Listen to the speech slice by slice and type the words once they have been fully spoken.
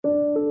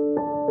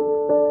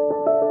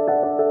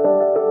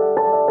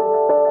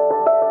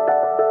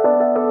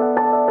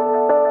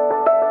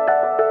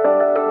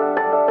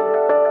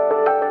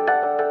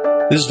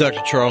This is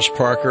Dr. Charles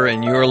Parker,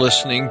 and you're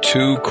listening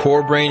to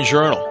Core Brain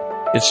Journal.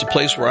 It's the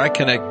place where I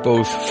connect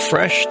both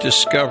fresh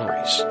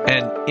discoveries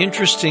and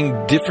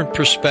interesting different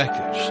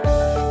perspectives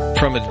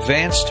from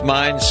advanced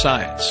mind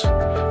science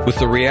with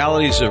the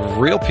realities of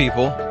real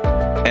people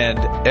and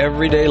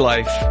everyday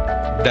life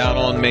down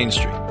on Main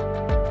Street.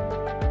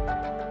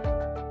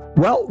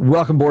 Well,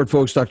 welcome aboard,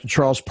 folks. Dr.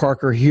 Charles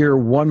Parker here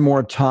one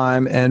more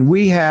time, and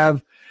we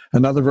have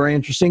another very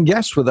interesting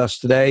guest with us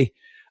today,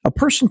 a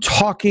person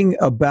talking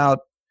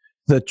about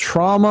the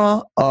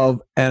trauma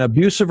of an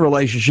abusive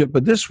relationship,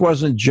 but this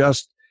wasn't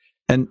just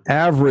an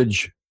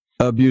average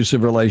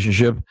abusive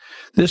relationship.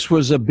 This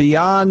was a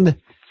beyond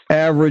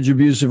average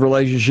abusive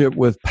relationship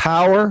with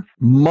power,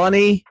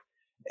 money,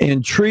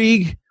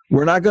 intrigue.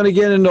 We're not going to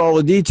get into all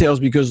the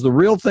details because the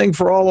real thing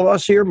for all of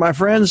us here, my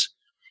friends,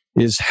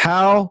 is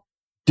how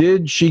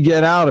did she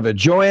get out of it?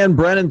 Joanne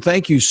Brennan,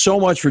 thank you so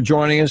much for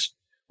joining us.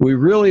 We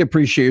really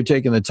appreciate you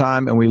taking the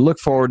time, and we look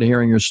forward to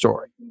hearing your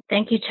story.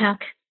 Thank you, Chuck.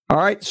 All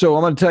right, so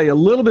I'm going to tell you a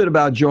little bit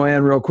about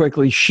Joanne real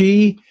quickly.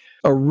 She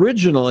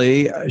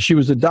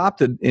was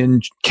adopted in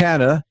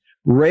Canada,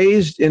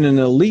 raised in an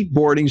elite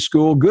boarding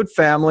school, good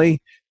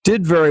family,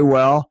 did very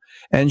well,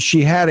 and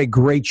she had a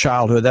great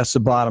childhood. That's the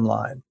bottom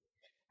line.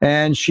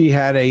 And she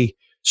had a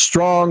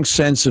strong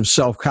sense of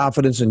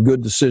self-confidence and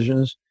good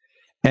decisions.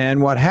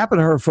 And what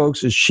happened to her,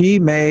 folks, is she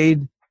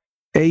made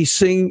a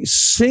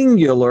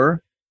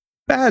singular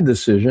bad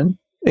decision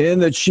in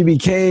that she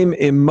became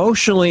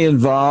emotionally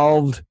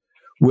involved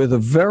with a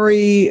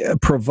very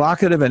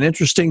provocative and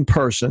interesting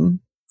person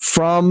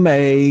from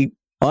a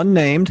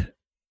unnamed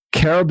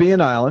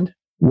Caribbean island,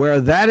 where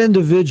that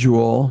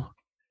individual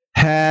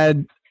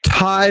had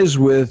ties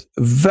with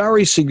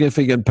very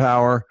significant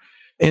power,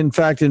 in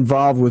fact,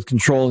 involved with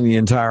controlling the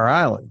entire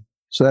island.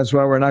 So that's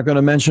why we're not going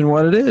to mention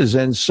what it is.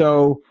 And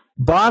so,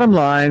 bottom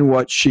line,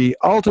 what she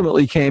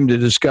ultimately came to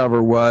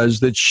discover was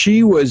that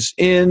she was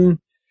in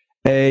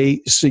a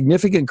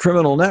significant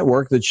criminal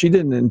network that she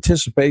didn't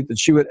anticipate that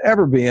she would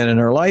ever be in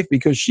her life,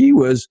 because she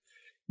was,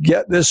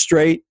 get this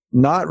straight,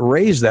 not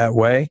raised that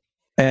way.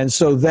 And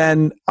so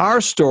then our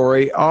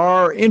story,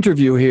 our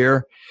interview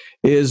here,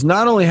 is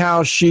not only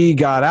how she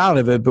got out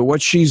of it, but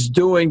what she's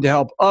doing to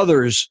help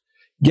others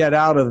get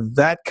out of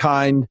that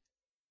kind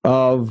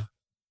of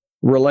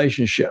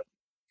relationship.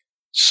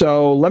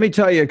 So let me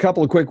tell you a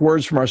couple of quick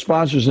words from our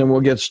sponsors, and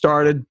we'll get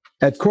started.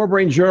 At Core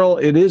Brain Journal,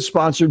 it is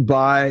sponsored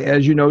by,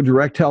 as you know,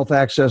 Direct Health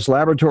Access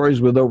Laboratories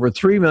with over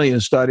 3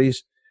 million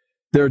studies.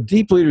 They're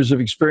deep leaders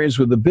of experience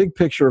with the big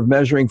picture of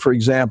measuring, for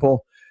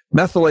example,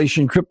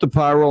 methylation,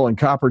 cryptopyrrole, and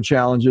copper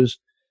challenges.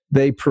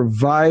 They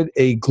provide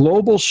a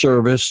global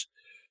service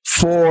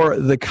for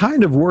the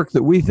kind of work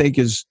that we think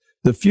is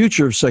the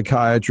future of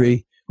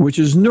psychiatry, which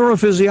is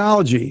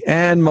neurophysiology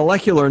and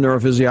molecular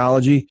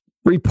neurophysiology,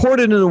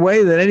 reported in a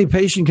way that any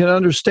patient can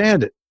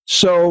understand it.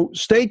 So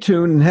stay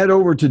tuned and head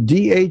over to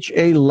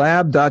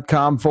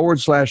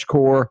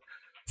dhalab.com/core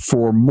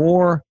for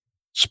more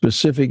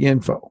specific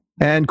info.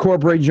 And Core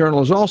Brain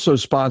Journal is also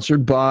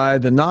sponsored by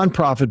the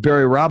nonprofit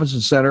Barry Robinson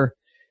Center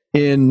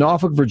in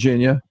Norfolk,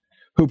 Virginia,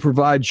 who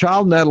provide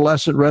child and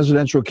adolescent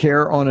residential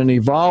care on an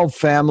evolved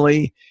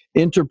family,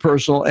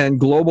 interpersonal, and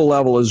global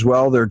level as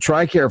well. They're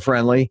TRICARE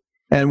friendly.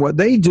 And what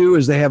they do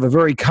is they have a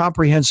very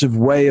comprehensive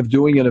way of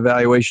doing an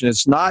evaluation.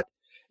 It's not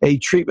a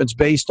treatment's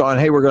based on,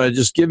 hey, we're going to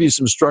just give you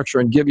some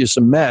structure and give you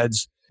some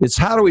meds. It's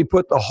how do we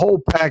put the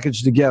whole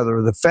package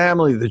together, the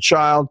family, the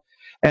child,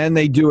 and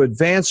they do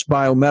advanced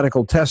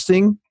biomedical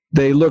testing.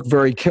 They look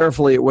very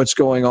carefully at what's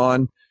going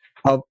on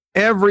of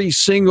every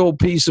single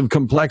piece of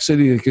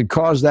complexity that could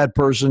cause that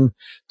person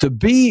to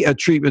be a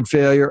treatment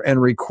failure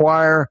and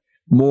require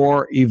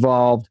more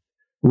evolved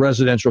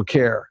residential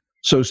care.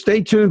 So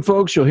stay tuned,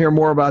 folks. You'll hear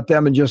more about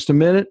them in just a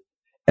minute.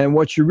 And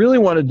what you really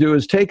want to do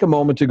is take a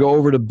moment to go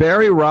over to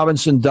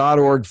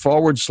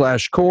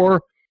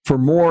barryrobinson.org/core for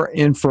more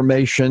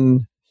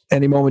information.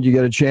 Any moment you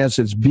get a chance,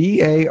 it's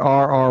BARRY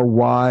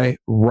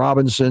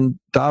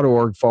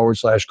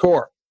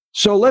Robinson.org/core.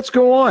 So let's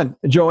go on,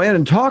 Joanne,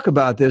 and talk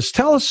about this.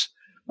 Tell us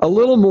a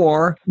little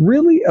more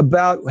really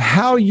about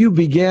how you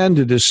began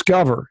to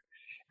discover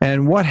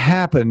and what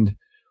happened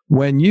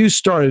when you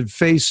started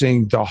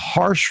facing the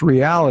harsh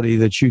reality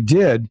that you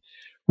did.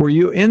 Were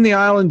you in the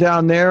island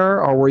down there,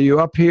 or were you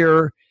up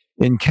here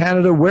in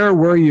Canada? Where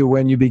were you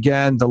when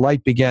the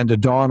light began to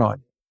dawn on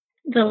you?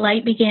 The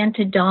light began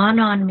to dawn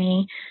on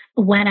me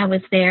when I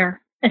was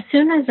there. As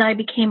soon as I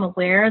became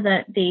aware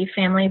that the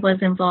family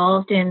was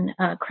involved in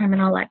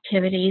criminal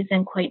activities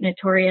and quite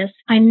notorious,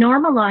 I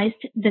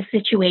normalized the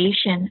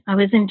situation. I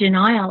was in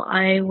denial.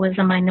 I was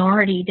a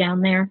minority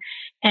down there.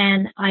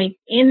 And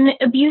in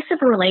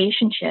abusive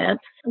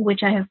relationships,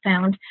 which I have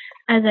found,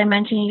 as I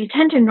mentioned, you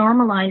tend to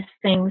normalize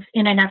things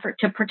in an effort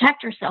to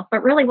protect yourself,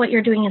 but really what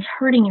you're doing is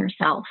hurting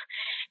yourself.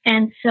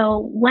 And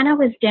so when I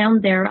was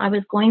down there, I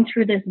was going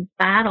through this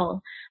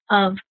battle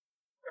of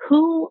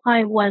who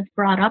I was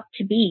brought up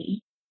to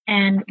be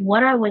and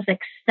what I was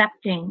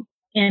accepting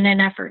in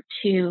an effort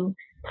to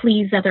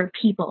please other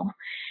people.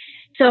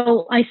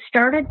 So I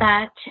started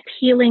that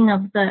peeling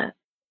of the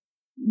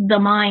the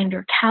mind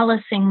or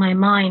callousing my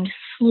mind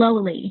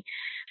slowly,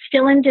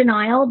 still in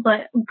denial,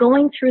 but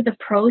going through the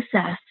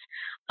process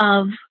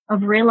of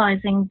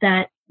realizing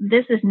that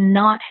this is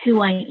not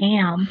who I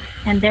am,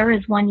 and there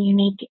is one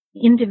unique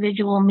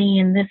individual me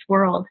in this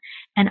world,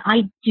 and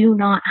I do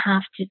not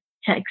have to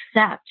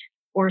accept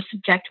or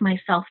subject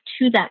myself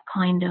to that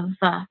kind of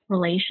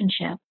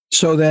relationship.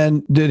 So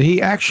then, did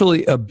he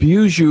actually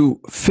abuse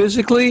you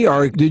physically,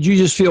 or did you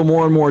just feel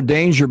more and more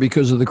danger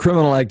because of the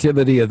criminal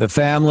activity of the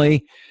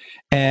family?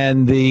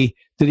 And did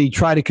he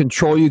try to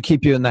control you,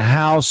 keep you in the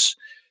house?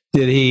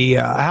 Did he?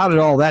 How did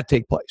all that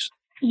take place?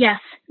 Yes,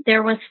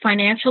 there was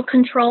financial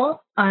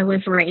control. I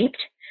was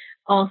raped.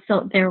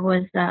 Also, there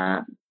was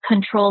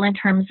control in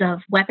terms of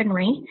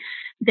weaponry.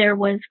 There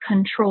was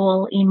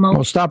control emotionally.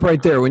 Well, stop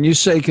right there. When you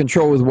say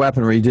control with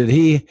weaponry, did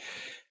he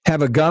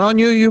have a gun on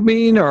you, you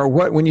mean? Or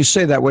what? When you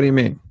say that, what do you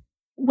mean?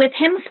 With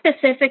him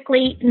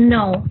specifically,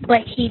 no.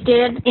 But he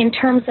did in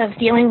terms of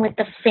dealing with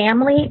the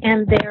family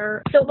and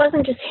so it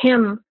wasn't just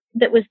him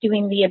that was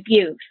doing the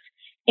abuse.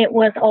 It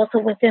was also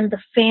within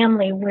the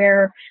family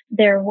where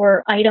there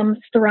were items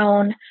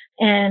thrown,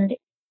 and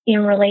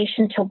in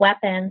relation to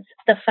weapons,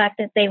 the fact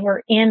that they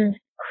were in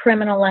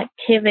criminal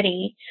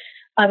activity,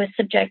 I was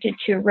subjected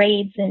to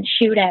raids and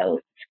shootouts.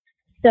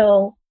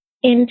 So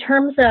in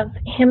terms of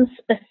him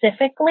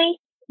specifically,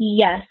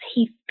 yes,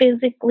 he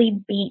physically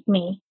beat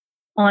me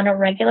on a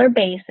regular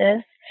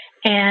basis.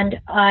 And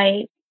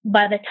by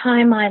the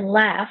time I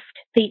left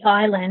the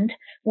island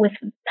with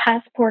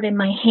passport in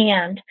my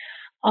hand,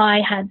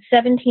 I had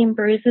 17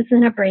 bruises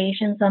and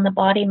abrasions on the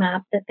body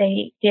map that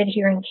they did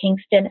here in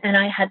Kingston, and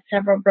I had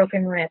several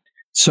broken ribs.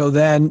 So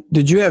then,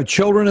 did you have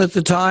children at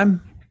the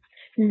time?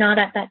 Not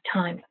at that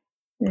time,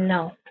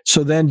 no.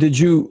 So then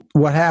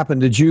what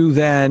happened? Did you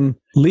then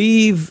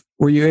leave?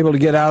 Were you able to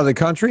get out of the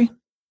country?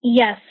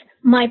 Yes.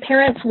 My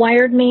parents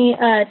wired me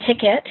a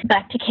ticket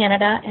back to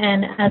Canada,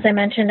 and as I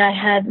mentioned, I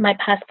had my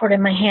passport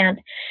in my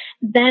hand.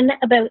 Then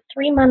about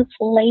 3 months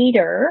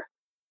later,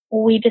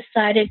 we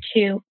decided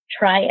to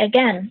try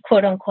again,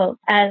 quote unquote,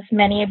 as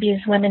many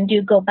abused women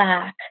do go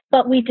back.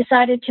 But we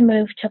decided to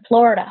move to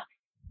Florida.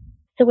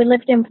 So we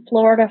lived in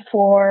Florida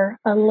for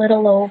a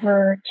little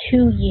over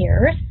 2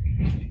 years,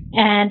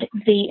 and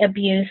the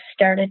abuse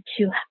started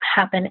to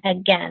happen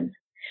again.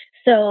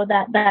 So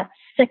that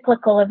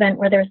cyclical event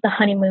where there's the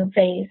honeymoon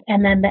phase,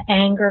 and then the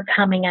anger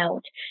coming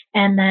out,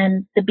 and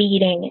then the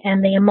beating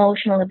and the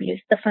emotional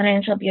abuse, the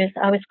financial abuse.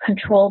 I was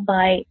controlled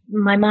by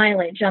my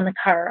mileage on the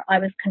car. I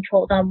was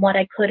controlled on what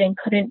I could and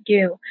couldn't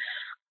do.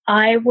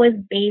 I was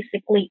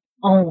basically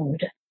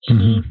owned.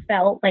 He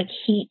felt like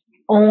he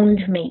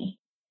owned me.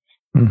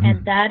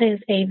 And that is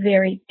a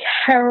very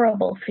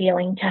terrible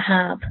feeling to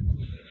have.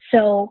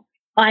 So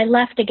I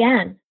left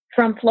again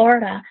from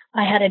Florida.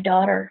 I had a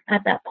daughter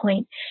at that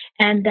point,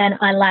 and then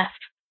I left.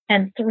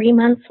 And 3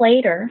 months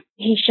later,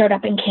 he showed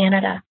up in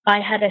Canada.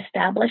 I had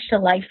established a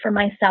life for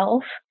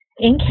myself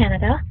in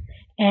Canada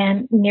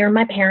and near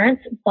my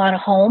parents, bought a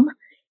home,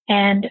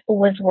 and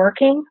was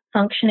working,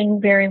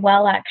 functioning very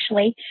well,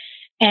 actually,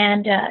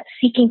 and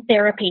seeking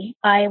therapy.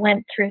 I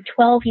went through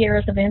 12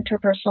 years of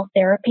interpersonal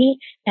therapy,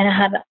 and I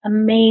have an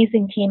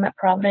amazing team at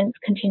Providence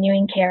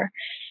Continuing Care.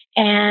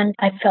 And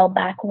I fell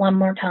back one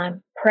more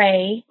time,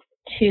 prey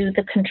to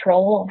the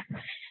control,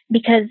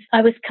 because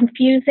I was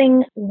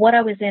confusing what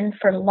I was in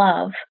for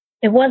love.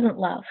 It wasn't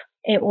love.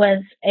 It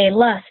was a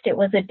lust. It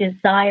was a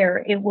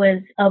desire. It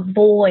was a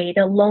void,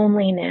 a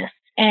loneliness.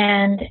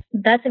 And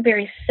that's a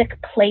very sick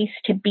place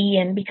to be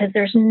in, because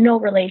there's no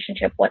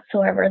relationship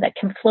whatsoever that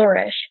can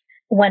flourish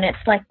when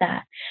it's like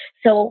that.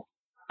 So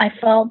I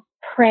fell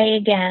prey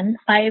again.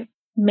 I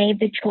made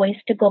the choice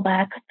to go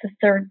back the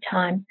third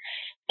time.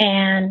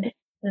 And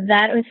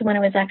that was when I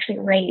was actually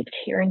raped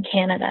here in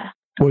Canada.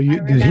 Well,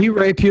 did he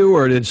rape you,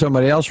 or did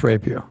somebody else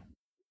rape you?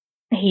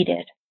 He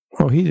did.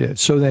 Oh, he did.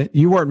 So that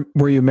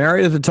were you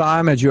married at the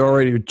time? Had you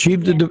already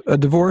achieved a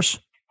divorce?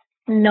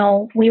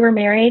 No, we were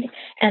married,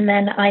 and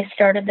then I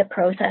started the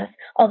process.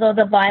 Although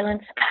the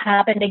violence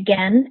happened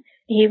again,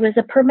 he was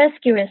a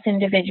promiscuous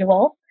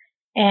individual,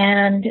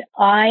 and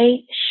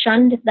I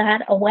shunned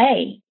that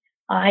away.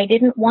 I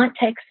didn't want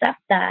to accept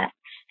that.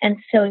 And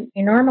so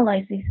you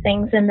normalize these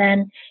things, and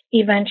then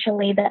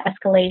eventually the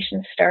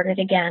escalation started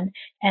again.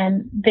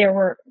 And there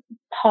were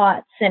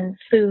pots and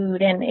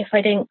food, and if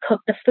I didn't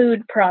cook the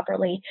food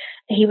properly,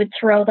 he would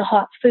throw the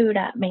hot food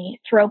at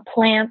me, throw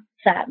plants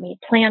at me,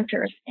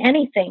 planters,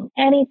 anything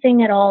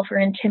at all for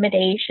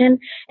intimidation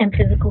and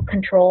physical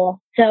control.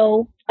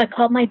 So I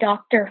called my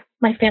doctor,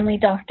 my family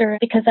doctor,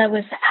 because I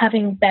was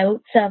having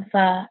bouts of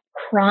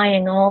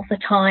crying all the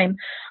time.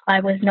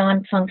 I was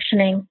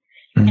non-functioning.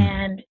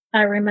 And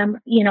I remember,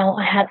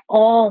 I had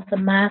all the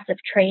massive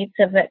traits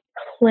of a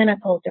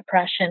clinical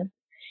depression.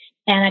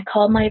 And I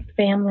called my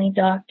family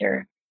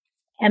doctor.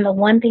 And the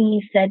one thing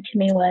he said to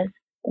me was,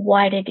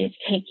 "Why did it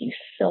take you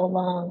so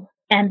long?"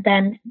 And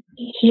then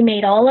he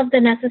made all of the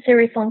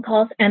necessary phone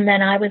calls. And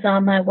then I was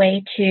on my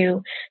way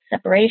to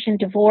separation,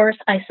 divorce.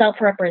 I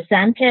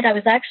self-represented. I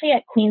was actually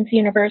at Queen's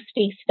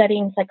University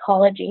studying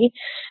psychology.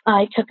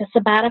 I took a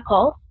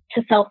sabbatical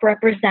to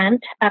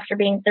self-represent after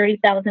being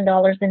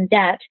 $30,000 in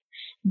debt.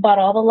 Bought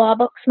all the law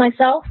books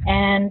myself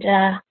and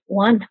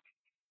won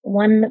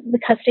the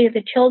custody of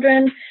the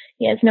children.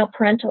 He has no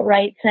parental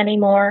rights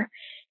anymore.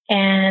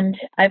 And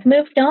I've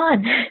moved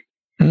on.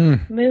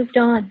 Moved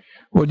on.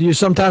 Well, do you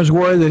sometimes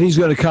worry that he's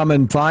going to come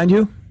and find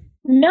you?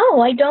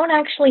 No, I don't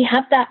actually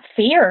have that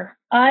fear.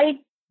 I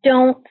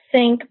don't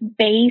think,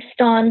 based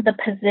on the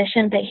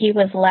position that he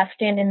was left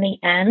in the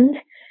end,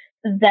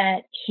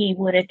 that he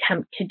would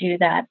attempt to do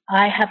that.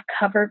 I have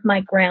covered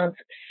my grounds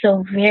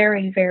so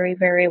very, very,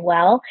 very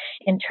well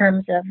in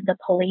terms of the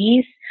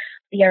police,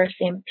 the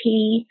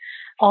RCMP,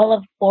 all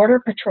of Border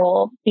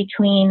Patrol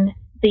between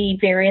the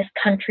various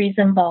countries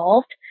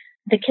involved.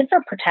 The kids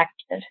are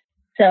protected.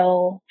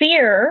 So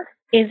fear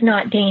is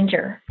not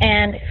danger.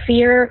 And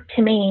fear,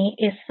 to me,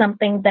 is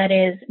something that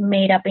is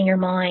made up in your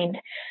mind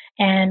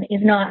and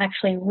is not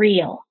actually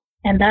real.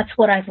 And that's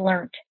what I've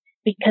learned,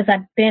 because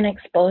I've been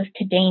exposed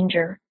to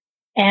danger.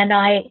 And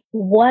I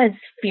was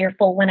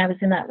fearful when I was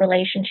in that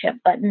relationship.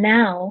 But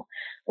now,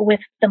 with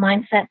the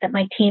mindset that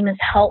my team has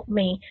helped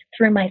me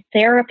through my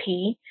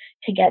therapy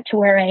to get to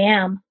where I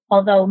am,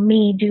 although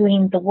me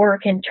doing the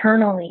work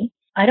internally,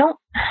 I don't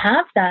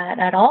have that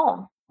at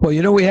all. Well,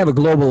 you know, we have a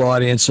global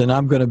audience, and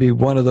I'm going to be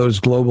one of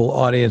those global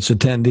audience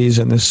attendees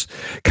in this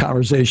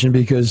conversation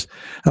because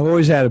I've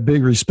always had a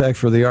big respect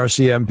for the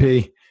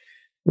RCMP,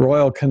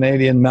 Royal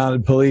Canadian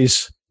Mounted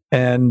Police,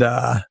 and,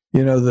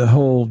 you know, the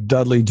whole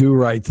Dudley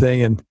Do-Right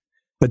thing.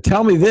 But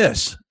tell me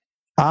this,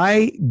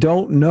 I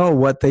don't know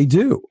what they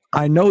do.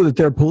 I know that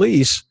they're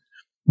police,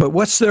 but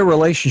what's their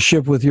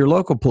relationship with your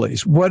local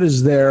police? What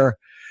is their,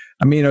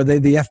 I mean, are they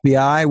the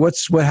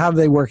FBI? How do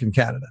they work in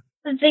Canada?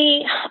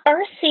 The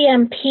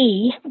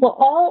RCMP,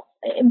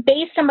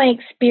 based on my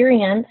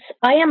experience,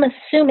 I am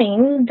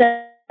assuming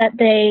that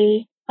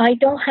I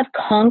don't have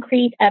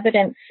concrete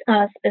evidence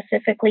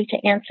specifically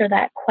to answer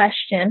that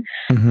question.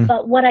 Mm-hmm.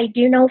 But what I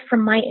do know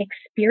from my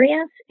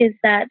experience is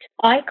that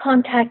I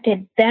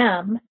contacted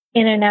them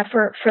in an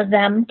effort for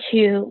them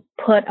to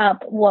put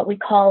up what we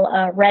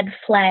call red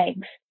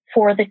flags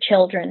for the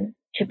children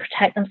to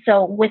protect them.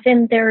 So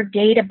within their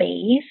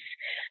database,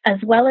 as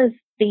well as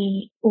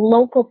the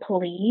local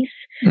police,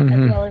 mm-hmm.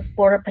 as well as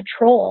Border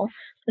Patrol,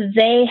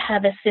 they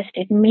have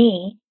assisted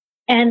me.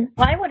 And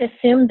I would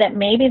assume that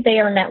maybe they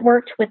are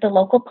networked with the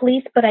local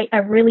police, but I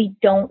really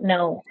don't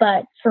know.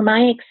 But for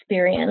my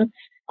experience,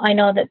 I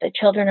know that the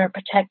children are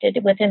protected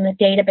within the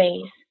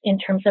database in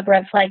terms of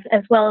red flags,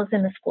 as well as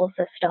in the school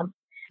system.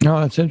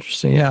 Oh, that's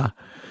interesting. Yeah.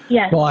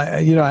 Yes. Well,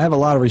 I have a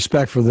lot of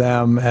respect for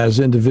them as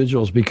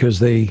individuals because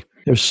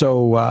they're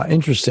so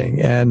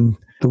interesting, and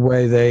the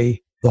way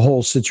the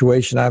whole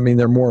situation. I mean,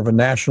 they're more of a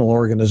national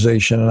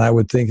organization, and I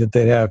would think that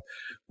they'd have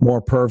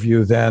more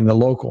purview than the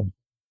local.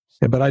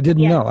 But I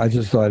didn't know. I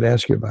just thought I'd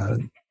ask you about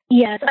it.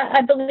 Yes,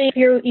 I believe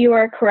you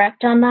are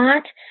correct on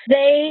that.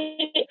 They,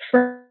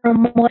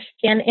 from what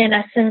in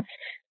essence,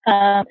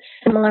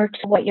 similar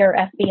to what your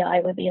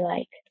FBI would be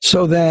like.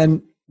 So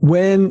then,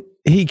 when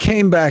he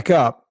came back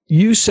up,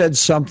 you said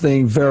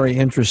something very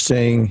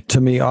interesting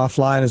to me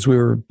offline as we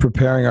were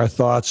preparing our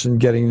thoughts and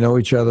getting to know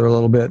each other a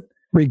little bit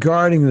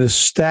regarding the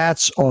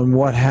stats on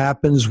what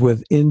happens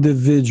with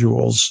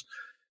individuals,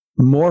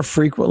 more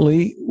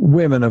frequently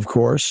women, of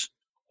course.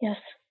 Yes.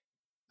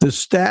 The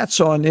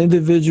stats on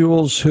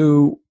individuals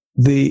who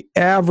the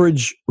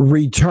average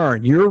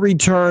return, your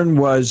return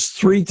was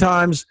 3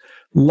 times.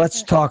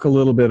 Let's talk a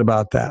little bit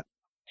about that.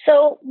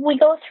 So we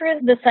go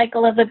through the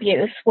cycle of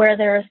abuse where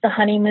there's the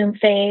honeymoon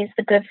phase,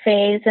 the good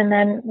phase, and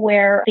then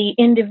where the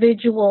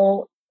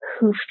individual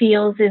who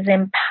feels is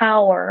in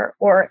power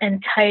or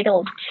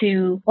entitled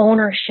to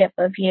ownership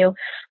of you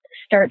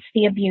starts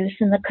the abuse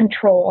and the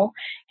control.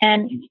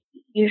 And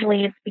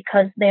usually it's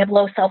because they have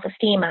low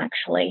self-esteem,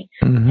 actually,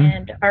 mm-hmm.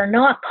 and are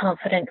not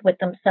confident with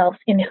themselves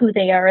in who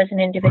they are as an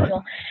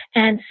individual.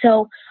 Right. And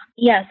so,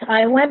 yes,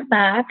 I went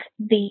back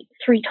the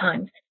 3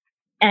 times.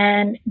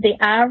 And the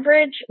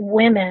average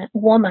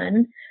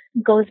woman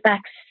goes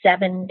back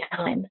 7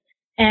 times.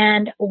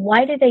 And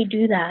why do they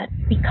do that?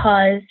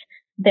 Because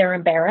they're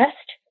embarrassed.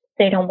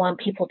 They don't want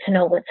people to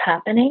know what's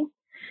happening.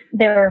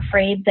 They're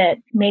afraid that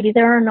maybe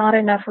there are not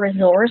enough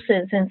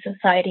resources in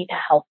society to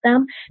help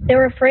them.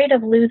 They're afraid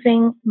of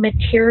losing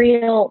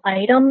material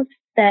items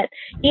that,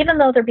 even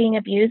though they're being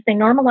abused, they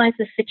normalize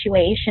the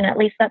situation. At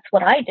least that's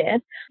what I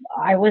did.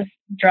 I was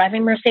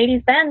driving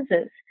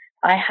Mercedes-Benzes.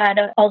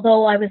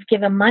 Although I was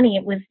given money,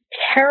 it was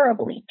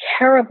terribly,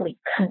 terribly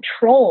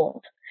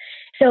controlled.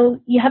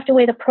 So you have to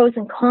weigh the pros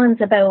and cons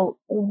about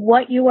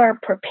what you are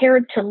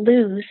prepared to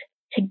lose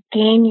to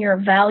gain your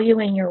value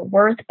and your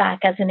worth back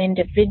as an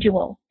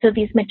individual. So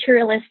these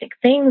materialistic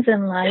things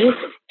in life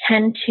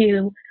tend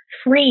to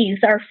freeze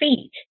our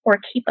feet or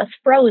keep us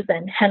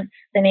frozen, hence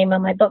the name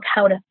of my book,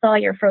 How to Thaw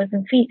Your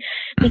Frozen Feet.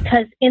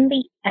 Because in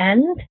the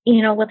end,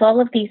 with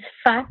all of these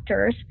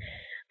factors,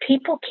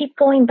 people keep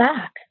going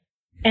back.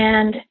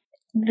 And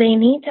they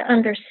need to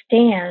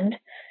understand,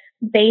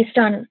 based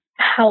on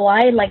how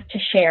I like to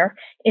share,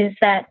 is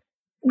that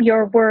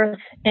your worth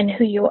and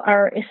who you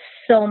are is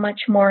so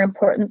much more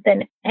important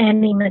than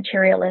any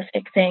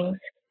materialistic things.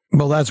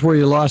 Well, that's where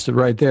you lost it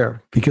right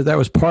there, because that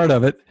was part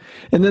of it.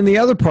 And then the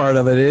other part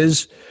of it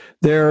is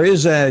there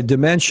is a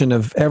dimension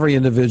of every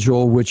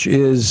individual which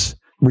is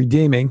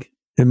redeeming.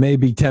 It may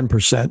be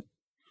 10%,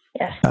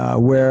 Yes.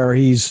 Where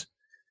he's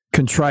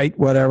contrite,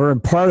 whatever.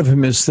 And part of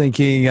him is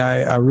thinking,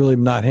 I really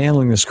am not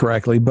handling this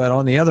correctly. But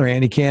on the other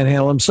hand, he can't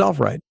handle himself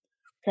right.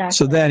 Exactly.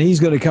 So then he's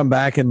going to come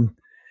back and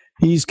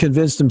he's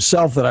convinced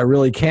himself that I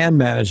really can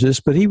manage this,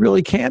 but he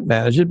really can't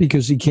manage it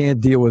because he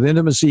can't deal with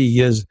intimacy. He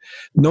has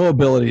no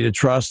ability to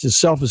trust. His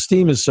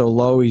self-esteem is so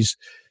low. He's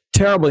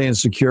terribly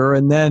insecure.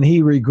 And then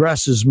he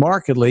regresses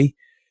markedly.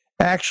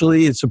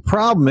 Actually, it's a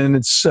problem, and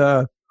it's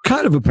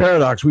kind of a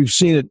paradox. We've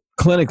seen it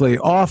clinically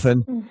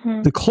often.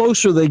 Mm-hmm. The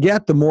closer they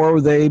get, the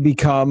more they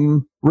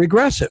become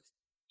regressive.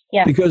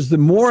 Yeah. Because the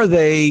more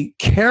they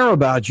care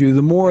about you,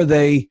 the more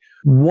they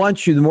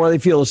want you, the more they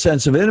feel a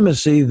sense of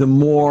intimacy, the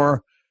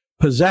more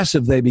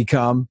possessive they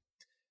become,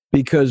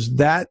 because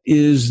that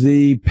is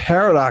the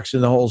paradox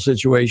in the whole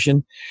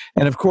situation.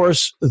 And of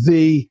course,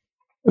 the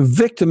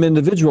victim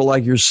individual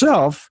like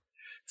yourself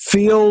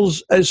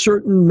feels a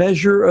certain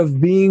measure of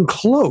being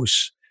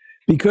close,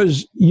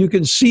 because you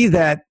can see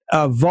that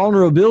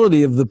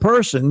vulnerability of the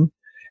person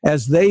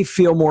as they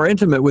feel more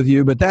intimate with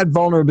you. But that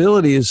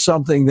vulnerability is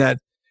something that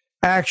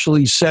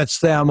actually sets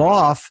them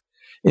off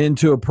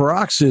into a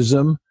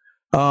paroxysm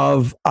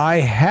of, I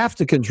have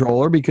to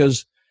control her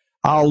because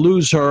I'll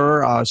lose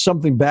her.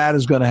 Something bad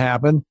is going to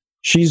happen.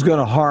 She's going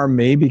to harm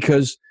me,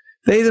 because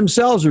they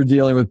themselves are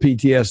dealing with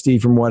PTSD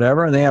from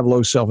whatever, and they have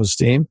low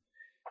self-esteem.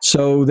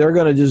 So they're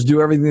going to just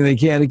do everything they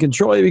can to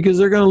control you because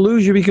they're going to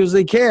lose you because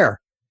they care.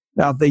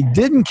 Now, if they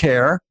didn't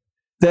care,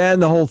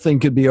 then the whole thing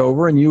could be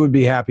over and you would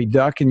be happy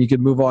duck and you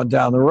could move on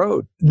down the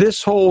road.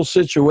 This whole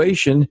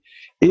situation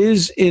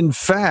is, in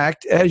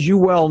fact, as you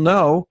well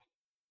know,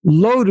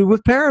 loaded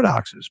with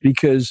paradoxes,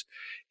 because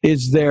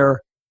it's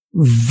their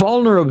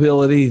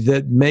vulnerability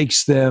that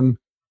makes them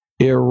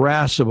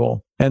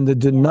irascible, and the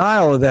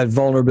denial of that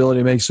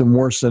vulnerability makes them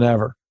worse than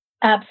ever.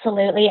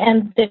 Absolutely.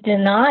 And the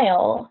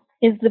denial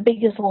is the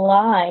biggest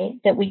lie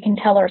that we can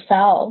tell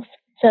ourselves.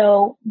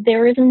 So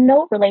there is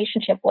no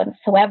relationship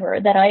whatsoever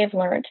that I have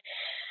learned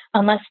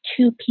unless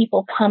two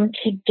people come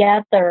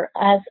together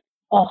as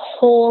a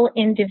whole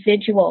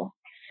individual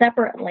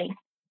separately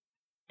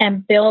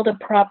and build a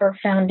proper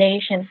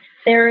foundation.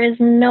 There is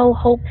no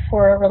hope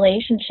for a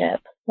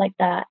relationship like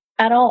that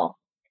at all.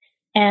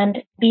 And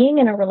being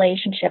in a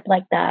relationship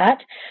like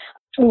that,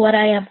 what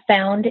I have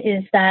found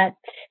is that,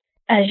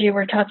 as you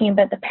were talking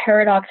about the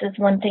paradoxes,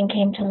 one thing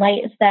came to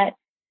light is that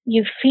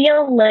you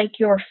feel like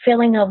you're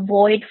filling a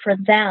void for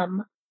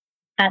them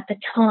at the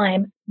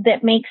time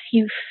that makes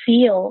you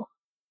feel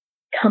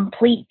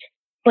complete,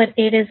 but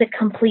it is a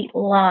complete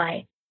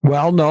lie.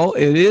 Well, no,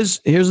 it is.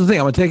 Here's the thing.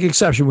 I'm going to take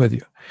exception with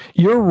you.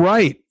 You're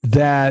right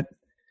that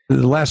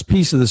the last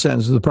piece of the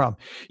sentence is the problem.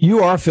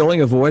 You are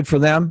filling a void for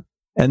them,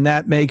 and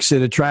that makes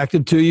it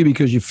attractive to you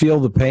because you feel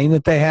the pain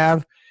that they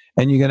have,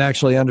 and you can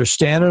actually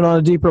understand it on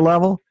a deeper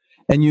level.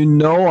 And you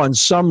know on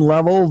some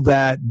level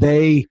that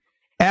they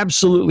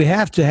absolutely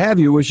have to have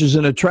you, which is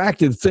an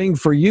attractive thing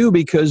for you,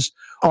 because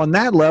on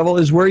that level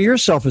is where your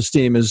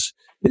self-esteem is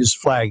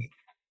flagging.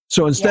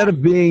 So instead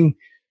of being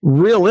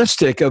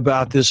realistic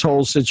about this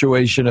whole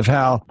situation of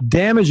how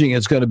damaging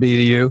it's going to be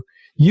to you,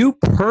 you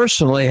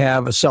personally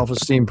have a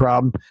self-esteem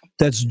problem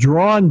that's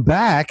drawn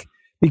back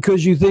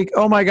because you think,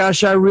 oh my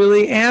gosh, I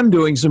really am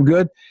doing some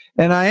good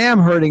and I am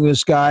hurting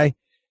this guy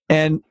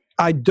and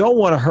I don't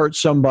want to hurt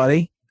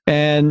somebody.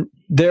 And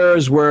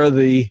there's where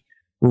the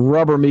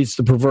rubber meets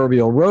the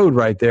proverbial road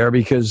right there,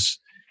 because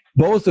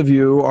both of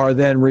you are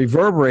then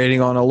reverberating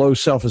on a low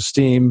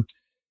self-esteem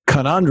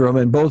conundrum,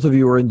 and both of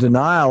you are in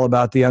denial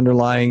about the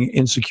underlying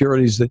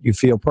insecurities that you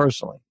feel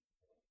personally.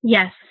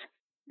 Yes,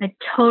 I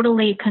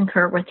totally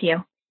concur with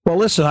you. Well,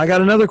 listen, I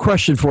got another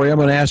question for you. I'm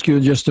going to ask you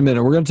in just a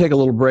minute. We're going to take a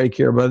little break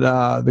here, but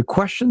the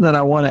question that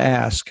I want to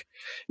ask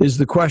is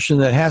the question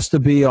that has to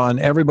be on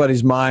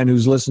everybody's mind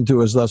who's listened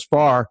to us thus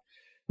far,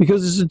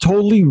 because it's a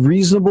totally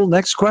reasonable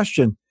next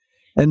question.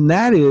 And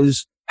that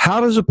is,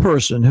 how does a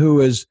person who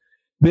has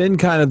been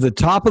kind of the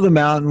top of the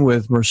mountain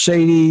with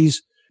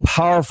Mercedes,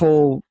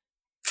 powerful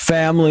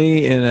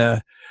family in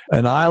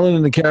an island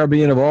in the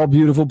Caribbean of all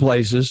beautiful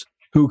places,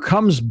 who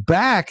comes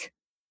back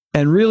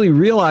and really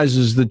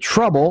realizes the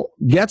trouble,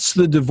 gets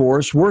the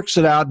divorce, works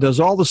it out,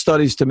 does all the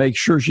studies to make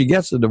sure she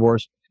gets the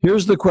divorce?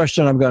 Here's the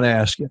question I'm going to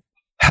ask you.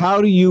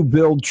 How do you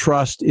build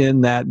trust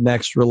in that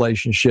next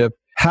relationship?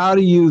 How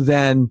do you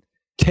then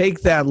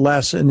take that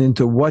lesson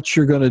into what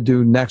you're going to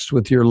do next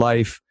with your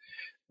life?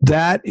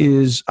 That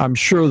is, I'm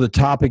sure, the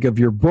topic of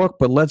your book,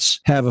 but let's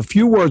have a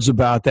few words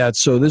about that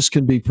so this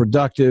can be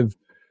productive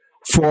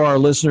for our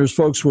listeners.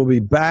 Folks, we'll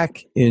be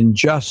back in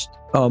just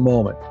a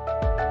moment.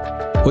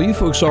 Well, you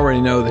folks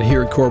already know that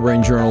here at Core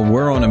Brain Journal,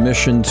 we're on a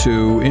mission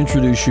to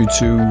introduce you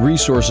to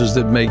resources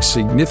that make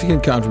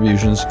significant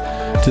contributions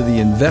to the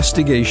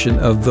investigation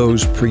of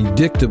those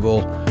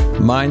predictable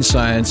mind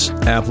science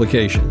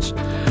applications.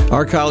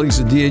 Our colleagues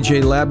at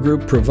DHA Lab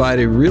Group provide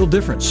a real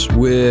difference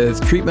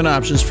with treatment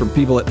options for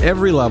people at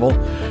every level,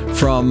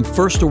 from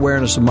first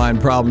awareness of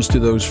mind problems to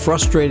those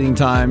frustrating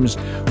times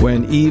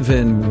when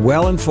even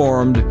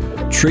well-informed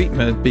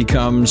treatment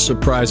becomes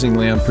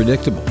surprisingly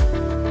unpredictable.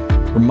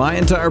 For my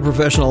entire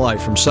professional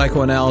life, from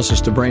psychoanalysis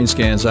to brain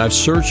scans, I've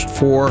searched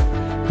for,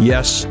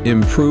 yes,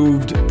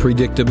 improved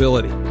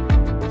predictability.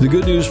 The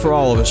good news for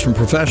all of us, from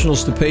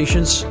professionals to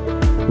patients,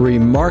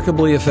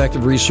 remarkably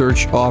effective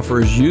research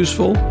offers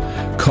useful,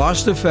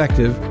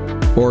 cost-effective,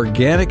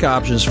 organic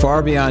options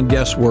far beyond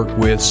guesswork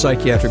with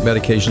psychiatric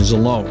medications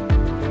alone.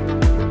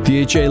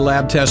 DHA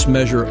lab tests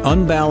measure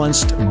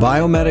unbalanced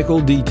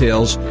biomedical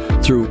details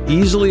through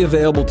easily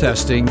available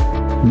testing,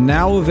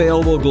 now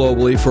available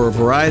globally for a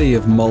variety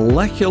of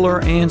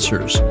molecular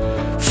answers,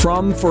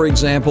 from, for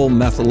example,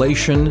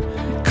 methylation,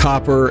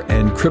 copper,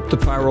 and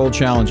cryptopyrrole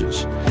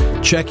challenges.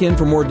 Check in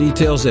for more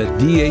details at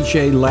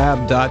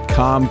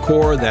dhalab.com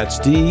core. That's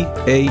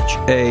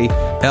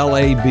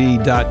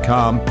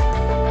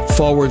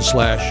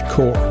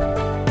dhalab.com/core.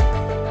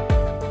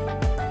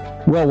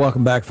 Well,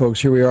 welcome back, folks.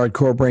 Here we are at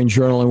Core Brain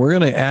Journal, and we're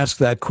going to ask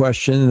that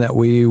question that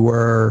we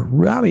were,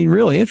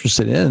 really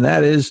interested in, and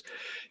that is,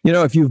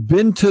 if you've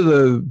been to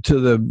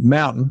the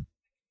mountain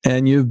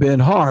and you've been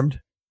harmed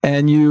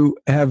and you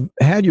have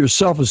had your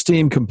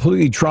self-esteem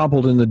completely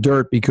trampled in the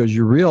dirt because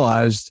you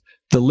realized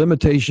the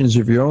limitations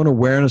of your own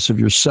awareness of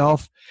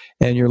yourself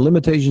and your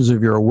limitations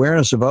of your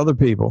awareness of other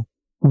people,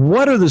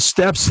 what are the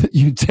steps that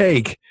you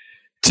take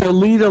to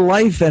lead a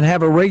life and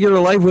have a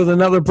regular life with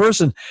another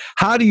person?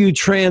 How do you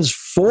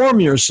transform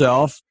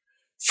yourself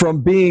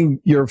from being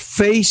your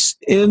face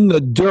in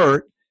the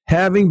dirt,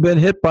 having been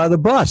hit by the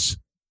bus?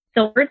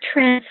 The word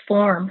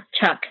transform,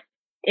 Chuck,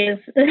 is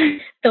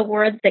the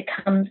word that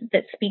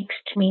speaks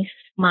to me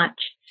so much.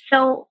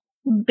 So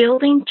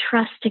building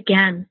trust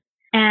again.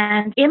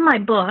 And in my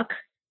book,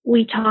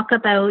 we talk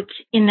about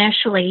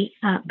initially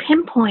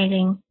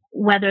pinpointing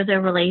whether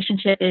the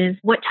relationship is,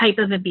 what type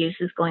of abuse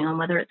is going on,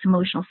 whether it's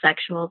emotional,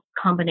 sexual,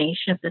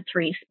 combination of the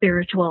three,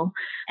 spiritual,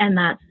 and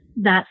that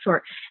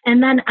sort.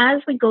 And then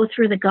as we go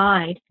through the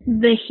guide,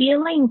 the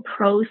healing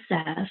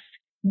process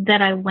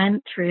that I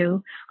went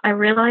through, I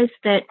realized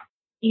that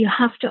you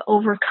have to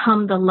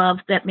overcome the love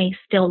that may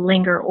still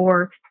linger,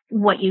 or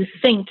what you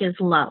think is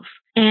love.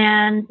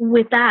 And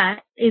with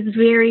that, it's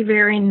very,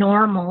 very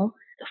normal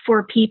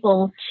for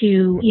people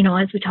to,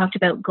 as we talked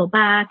about, go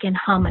back and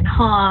hum and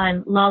haw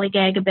and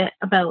lollygag a bit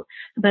about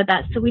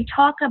that. So we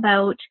talk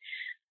about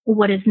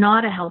what is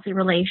not a healthy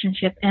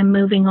relationship and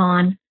moving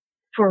on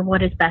for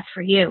what is best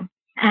for you.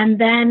 And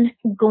then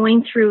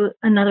going through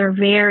another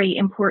very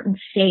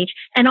important stage.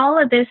 And all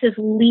of this is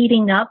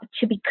leading up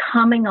to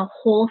becoming a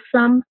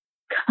wholesome,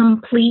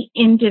 complete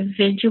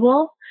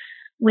individual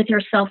with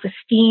your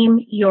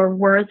self-esteem, your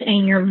worth,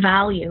 and your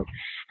value.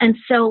 And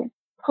so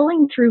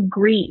pulling through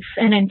grief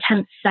and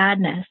intense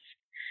sadness,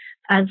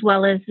 as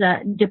well as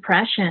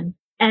depression,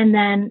 and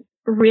then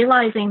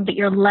realizing that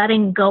you're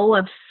letting go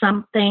of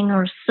something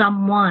or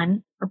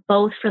someone, or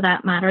both for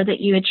that matter,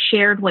 that you had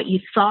shared what you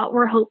thought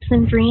were hopes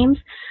and dreams,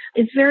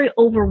 is very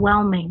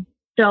overwhelming.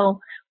 So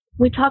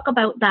we talk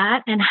about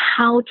that and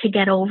how to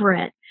get over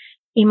it.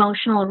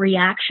 Emotional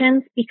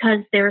reactions, because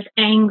there's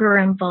anger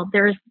involved,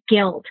 there's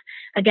guilt,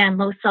 again,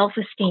 low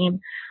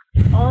self-esteem,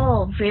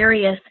 all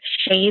various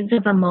shades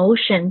of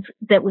emotions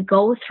that we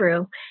go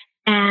through,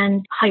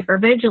 and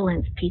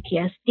hypervigilance,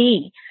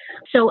 PTSD.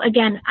 So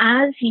again,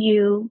 as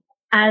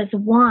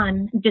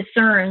one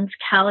discerns,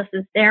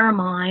 calluses their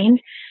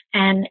mind,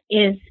 and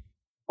is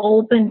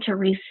open to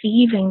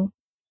receiving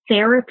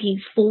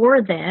therapies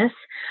for this,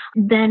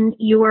 then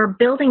you are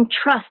building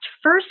trust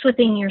first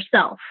within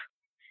yourself,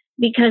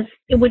 because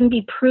it wouldn't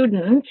be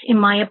prudent, in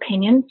my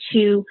opinion,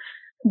 to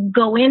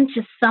go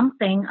into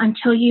something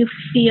until you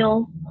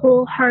feel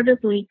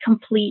wholeheartedly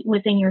complete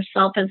within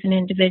yourself as an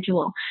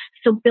individual.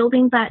 So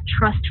building that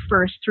trust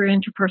first through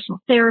interpersonal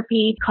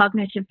therapy,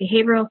 cognitive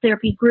behavioral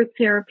therapy, group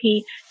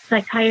therapy,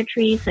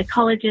 psychiatry,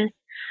 psychologists.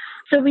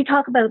 So we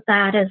talk about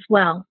that as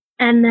well.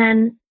 And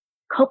then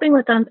coping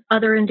with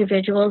other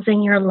individuals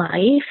in your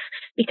life,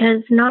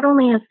 because not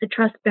only has the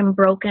trust been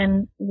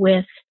broken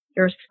with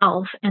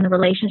yourself and the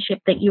relationship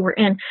that you were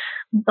in,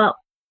 but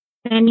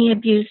many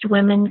abused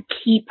women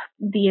keep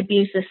the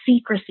abuse a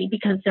secrecy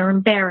because they're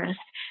embarrassed.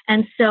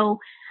 And so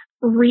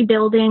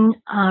rebuilding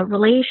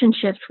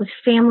relationships with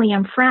family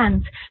and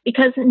friends,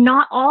 because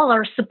not all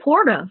are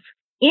supportive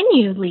in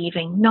you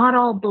leaving. Not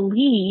all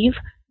believe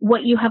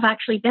what you have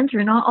actually been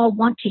through. Not all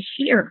want to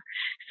hear.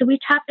 So we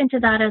tap into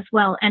that as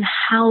well, and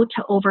how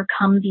to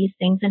overcome these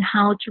things and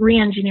how to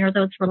re-engineer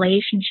those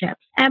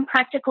relationships, and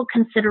practical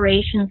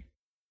considerations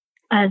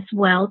as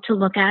well to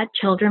look at: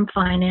 children,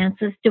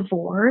 finances,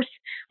 divorce,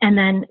 and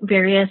then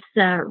various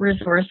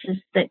resources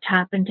that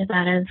tap into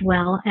that as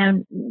well,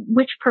 and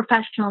which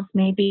professionals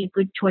may be a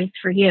good choice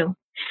for you.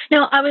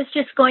 Now, I was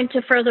just going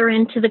to further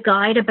into the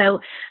guide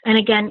about, and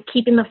again,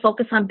 keeping the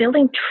focus on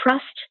building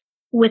trust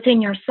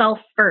within yourself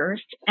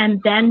first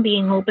and then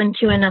being open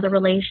to another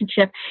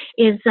relationship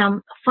is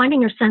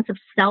finding your sense of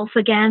self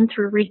again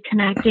through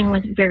reconnecting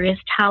with various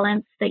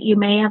talents that you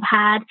may have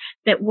had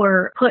that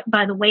were put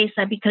by the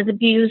wayside because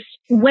abused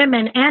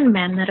women and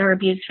men that are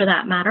abused for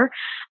that matter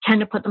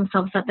tend to put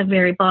themselves at the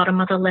very bottom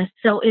of the list.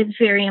 So it's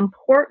very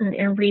important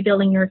in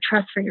rebuilding your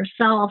trust for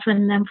yourself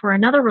and then for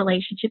another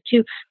relationship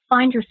to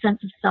find your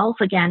sense of self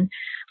again.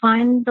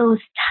 Find those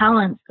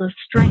talents, those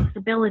strengths,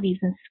 abilities,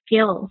 and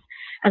skills,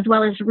 as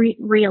well as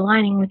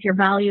realigning with your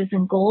values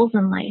and goals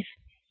in life.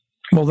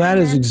 Well, that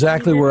is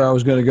exactly where I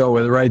was going to go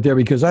with it right there,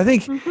 because I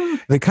think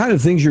the kind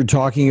of things you're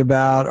talking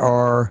about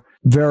are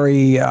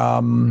very,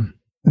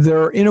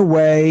 they're in a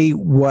way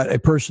what a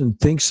person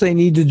thinks they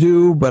need to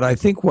do. But I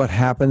think what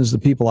happens, the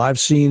people I've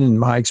seen and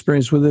my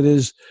experience with it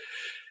is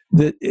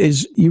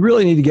you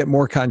really need to get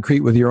more concrete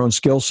with your own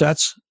skill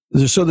sets.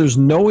 So there's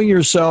knowing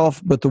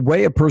yourself, but the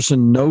way a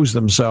person knows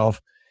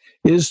themselves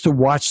is to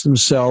watch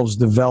themselves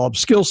develop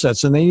skill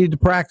sets, and they need to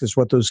practice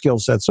what those skill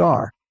sets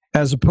are,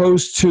 as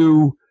opposed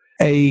to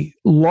a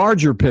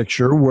larger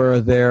picture where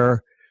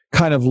they're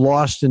kind of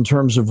lost in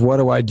terms of what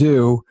do I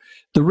do.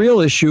 The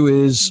real issue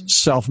is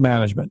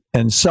self-management,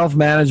 and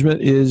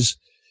self-management is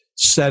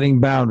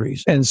setting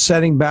boundaries, and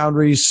setting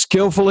boundaries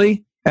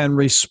skillfully and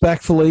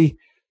respectfully.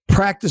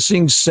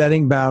 Practicing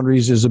setting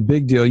boundaries is a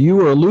big deal. You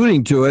were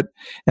alluding to it,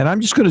 and I'm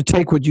just going to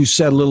take what you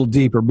said a little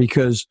deeper,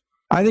 because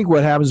I think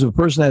what happens if a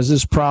person has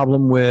this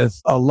problem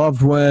with a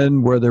loved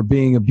one where they're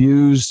being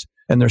abused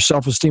and their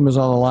self-esteem is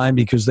on the line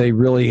because they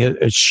really,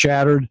 it's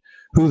shattered.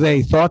 Who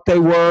they thought they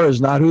were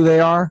is not who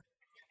they are.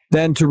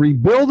 Then to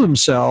rebuild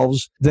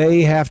themselves,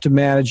 they have to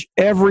manage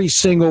every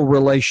single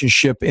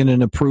relationship in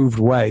an approved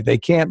way. They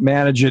can't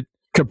manage it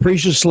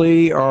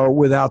capriciously or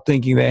without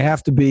thinking. They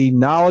have to be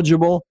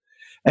knowledgeable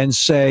and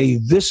say,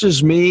 this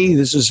is me,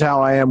 this is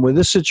how I am with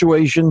this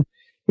situation,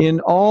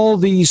 in all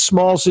these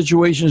small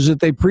situations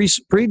that they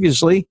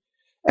previously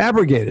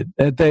abrogated,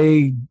 that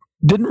they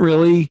didn't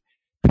really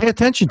pay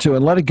attention to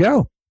and let it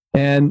go.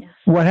 And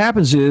what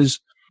happens is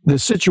the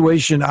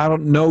situation, I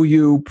don't know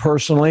you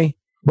personally,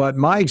 but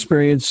my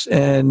experience,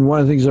 and one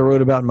of the things I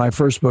wrote about in my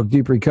first book,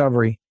 Deep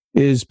Recovery,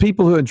 is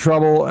people who are in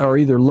trouble are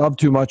either loved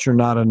too much or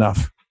not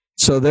enough.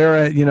 So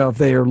they're, if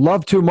they are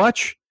loved too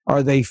much,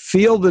 or they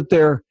feel that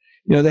they're,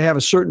 they have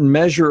a certain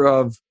measure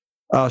of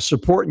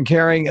support and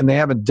caring, and they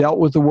haven't dealt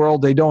with the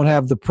world. They don't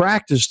have the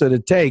practice that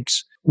it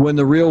takes when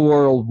the real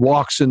world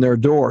walks in their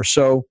door.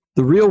 So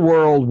the real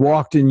world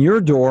walked in your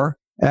door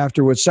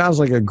after what sounds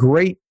like a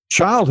great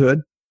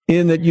childhood,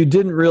 in that you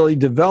didn't really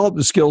develop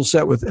the skill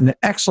set with an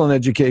excellent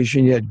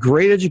education. You had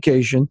great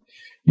education.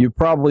 You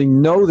probably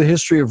know the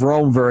history of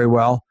Rome very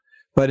well.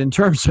 But in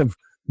terms of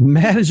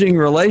managing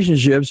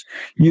relationships,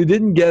 you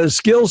didn't get a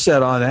skill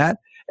set on that.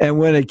 And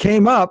when it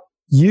came up,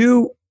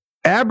 you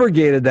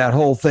abrogated that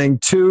whole thing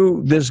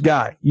to this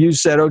guy. You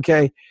said,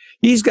 okay,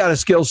 he's got a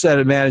skill set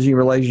at managing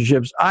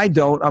relationships. I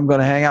don't. I'm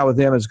going to hang out with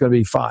him. It's going to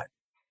be fine.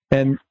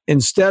 And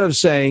instead of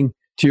saying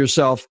to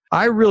yourself,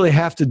 I really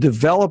have to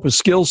develop a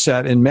skill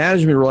set in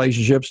management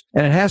relationships,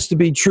 and it has to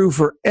be true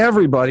for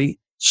everybody,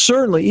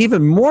 certainly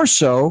even more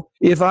so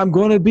if I'm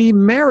going to be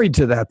married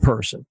to that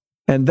person.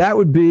 And that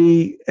would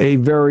be a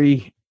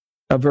very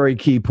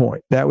key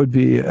point. That would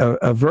be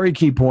a very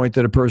key point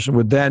that a person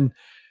would then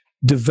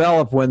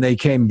develop when they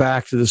came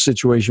back to the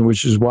situation,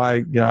 which is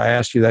why I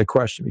asked you that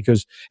question,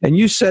 because, and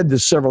you said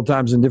this several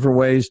times in different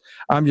ways.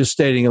 I'm just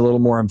stating a little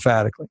more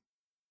emphatically.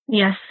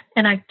 Yes,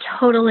 and I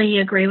totally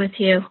agree with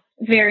you.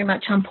 Very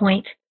much on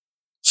point.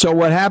 So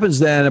what happens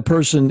then, a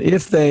person,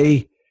 if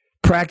they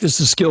practice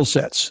the skill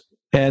sets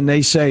and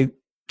they say,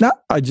 no,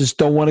 I just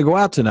don't want to go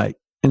out tonight.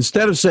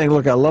 Instead of saying,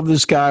 look, I love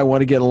this guy, I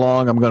want to get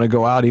along, I'm going to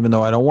go out even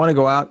though I don't want to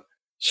go out.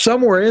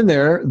 Somewhere in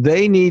there,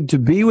 they need to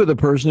be with a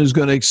person who's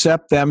going to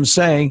accept them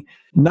saying,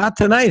 not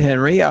tonight,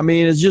 Henry. I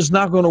mean, it's just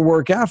not going to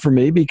work out for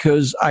me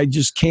because I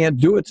just can't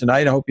do it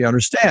tonight. I hope you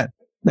understand.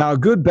 Now, a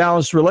good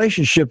balanced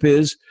relationship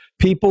is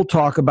people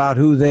talk about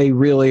who they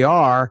really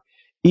are,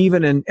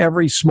 even in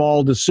every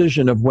small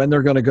decision of when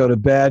they're going to go to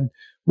bed,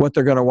 what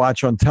they're going to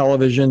watch on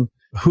television,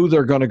 who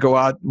they're going to go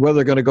out, whether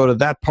they're going to go to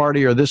that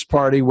party or this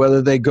party,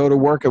 whether they go to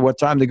work, at what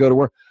time they go to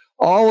work.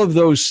 All of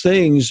those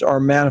things are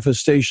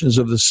manifestations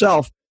of the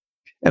self.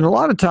 And a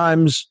lot of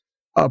times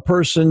a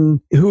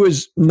person who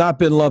has not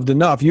been loved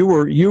enough, you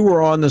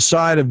were on the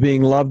side of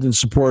being loved and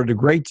supported a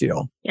great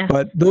deal. Yeah.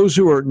 But those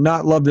who are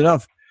not loved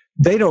enough,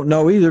 they don't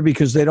know either,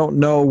 because they don't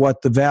know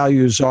what the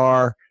values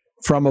are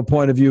from a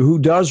point of view. Who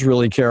does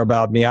really care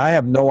about me? I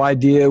have no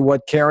idea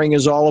what caring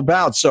is all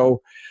about.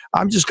 So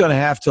I'm just going to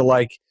have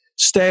to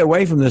stay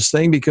away from this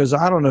thing because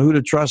I don't know who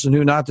to trust and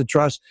who not to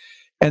trust.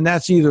 And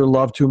that's either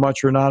love too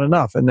much or not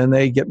enough. And then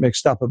they get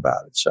mixed up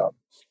about it. So,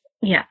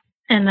 yeah.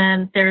 And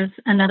then there's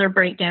another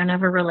breakdown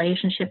of a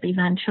relationship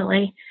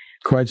eventually.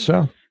 Quite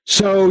so.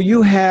 So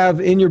you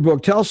have in your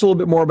book, tell us a little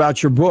bit more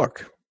about your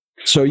book.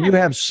 So you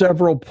have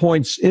several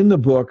points in the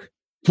book.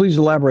 Please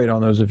elaborate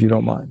on those if you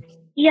don't mind.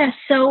 Yes.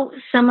 So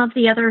some of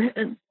the other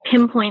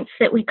pinpoints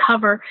that we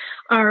cover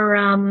are,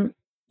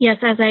 Yes,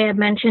 as I had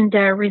mentioned,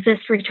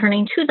 resist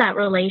returning to that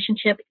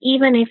relationship,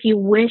 even if you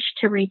wish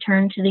to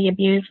return to the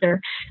abuser,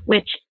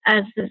 which,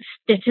 as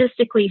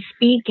statistically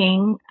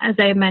speaking, as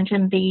I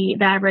mentioned, the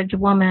average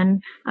woman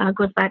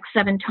goes back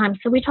 7 times.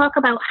 So we talk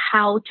about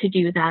how to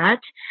do that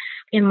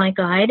in my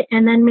guide.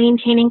 And then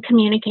maintaining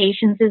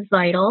communications is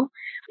vital.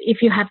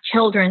 If you have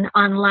children,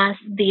 unless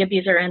the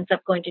abuser ends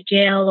up going to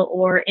jail,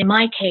 or in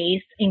my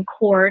case, in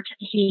court,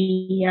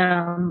 he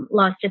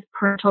lost his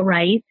parental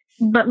rights.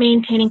 But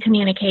maintaining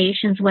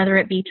communications, whether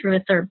it be through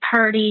a third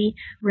party,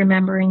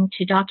 remembering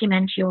to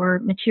document your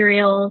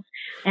materials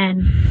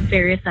and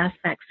various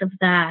aspects of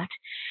that.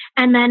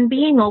 And then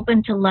being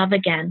open to love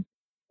again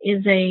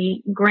is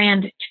a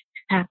grand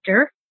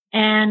chapter.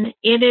 And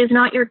it is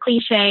not your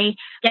cliche,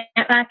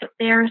 get back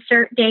there,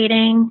 start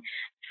dating,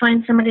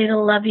 find somebody to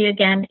love you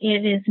again.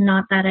 It is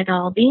not that at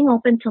all. Being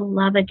open to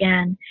love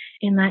again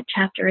in that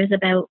chapter is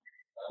about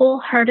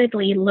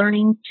wholeheartedly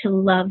learning to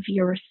love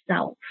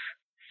yourself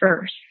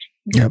first.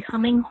 Yep.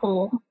 Becoming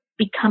whole,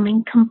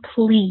 becoming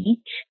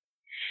complete,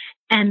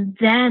 and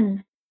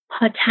then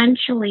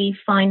potentially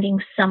finding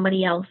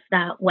somebody else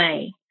that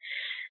way.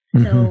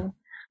 Mm-hmm. So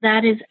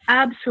that is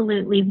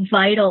absolutely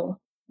vital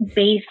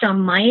based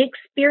on my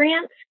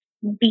experience,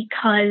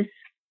 because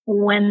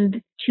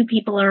when 2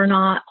 people are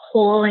not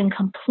whole and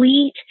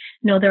complete,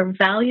 know their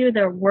value,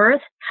 their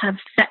worth, have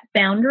set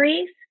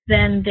boundaries,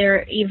 then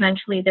there is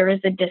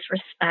a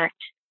disrespect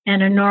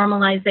and a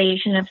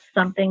normalization of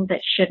something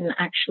that shouldn't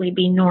actually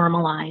be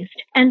normalized.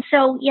 And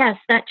so, yes,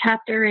 that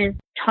chapter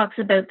talks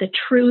about the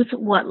truth,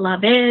 what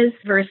love is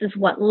versus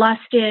what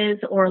lust is,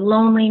 or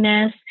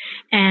loneliness,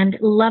 and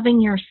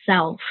loving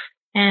yourself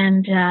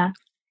and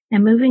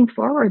moving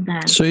forward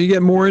then. So you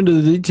get more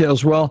into the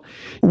details. Well,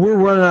 we're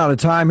running out of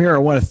time here. I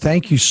want to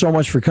thank you so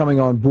much for coming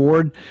on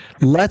board.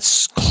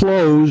 Let's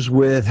close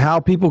with how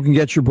people can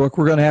get your book.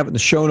 We're going to have it in the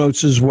show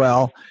notes as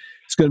well.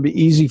 It's going to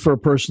be easy for a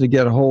person to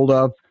get a hold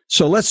of.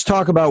 So let's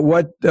talk about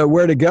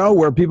where to go,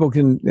 where people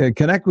can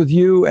connect with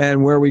you,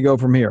 and where we go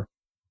from here.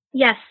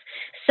 Yes.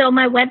 So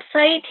my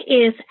website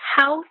is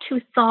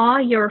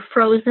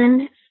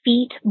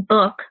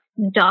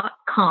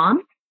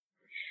howtothawyourfrozenfeetbook.com.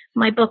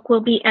 My book will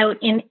be out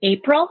in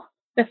April,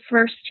 the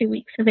first 2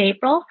 weeks of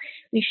April.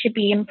 We should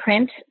be in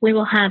print. We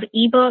will have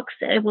ebooks.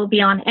 It will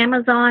be on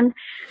Amazon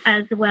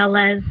as well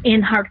as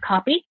in hard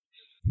copy.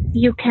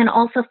 You can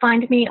also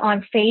find me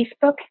on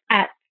Facebook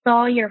at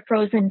Thaw Your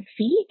Frozen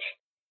Feet,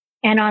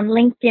 and on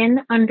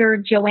LinkedIn under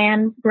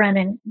Joanne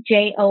Brennan,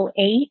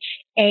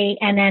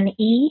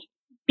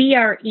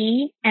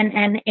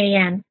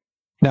 JoanneBrennan.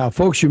 Now,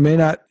 folks, you may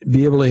not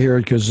be able to hear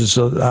it because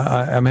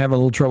I'm having a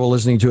little trouble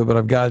listening to it, but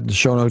I've got the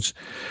show notes.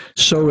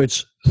 So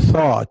it's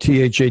Thaw,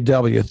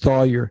 T-H-A-W,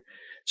 Thaw Your.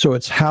 So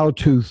it's How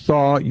to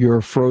Thaw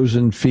Your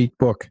Frozen Feet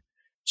book.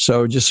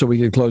 So just so we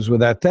can close with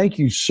that. Thank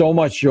you so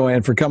much,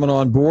 Joanne, for coming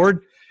on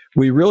board.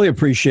 We really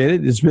appreciate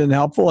it. It's been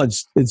helpful.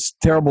 It's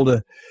terrible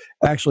to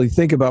actually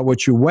think about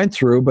what you went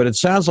through, but it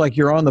sounds like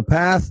you're on the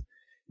path.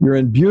 You're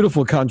in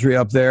beautiful country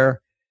up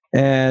there,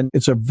 and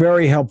it's a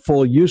very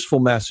helpful, useful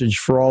message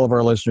for all of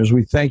our listeners.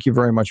 We thank you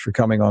very much for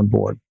coming on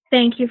board.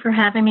 Thank you for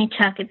having me,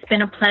 Chuck. It's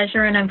been a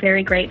pleasure, and I'm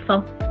very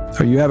grateful.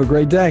 So you have a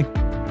great day.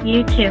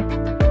 You too.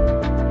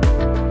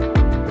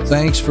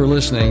 Thanks for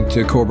listening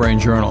to Core Brain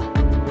Journal.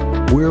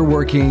 We're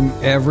working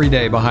every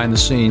day behind the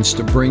scenes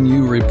to bring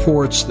you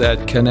reports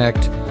that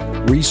connect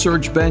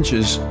research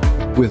benches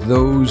with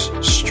those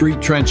street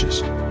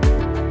trenches.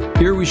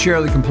 Here we share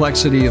the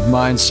complexity of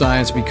mind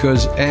science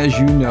because, as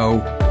you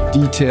know,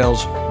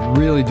 details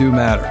really do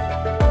matter.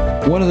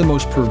 One of the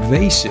most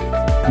pervasive,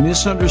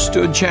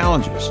 misunderstood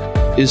challenges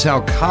is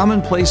how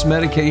commonplace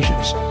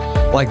medications,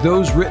 like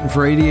those written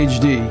for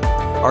ADHD,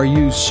 are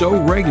used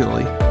so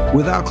regularly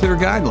without clear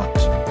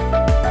guidelines.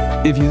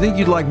 If you think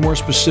you'd like more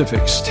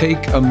specifics,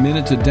 take a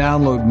minute to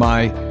download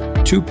my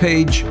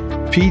 2-page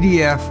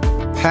PDF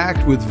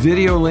packed with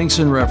video links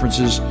and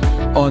references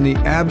on the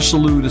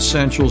absolute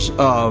essentials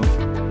of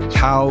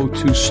how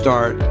to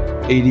start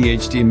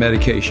ADHD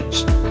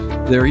medications.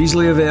 They're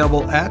easily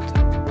available at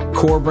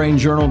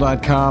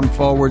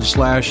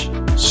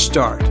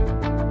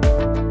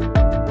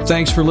corebrainjournal.com/start.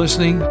 Thanks for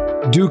listening.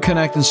 Do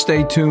connect and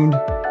stay tuned.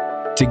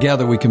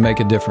 Together we can make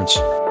a difference.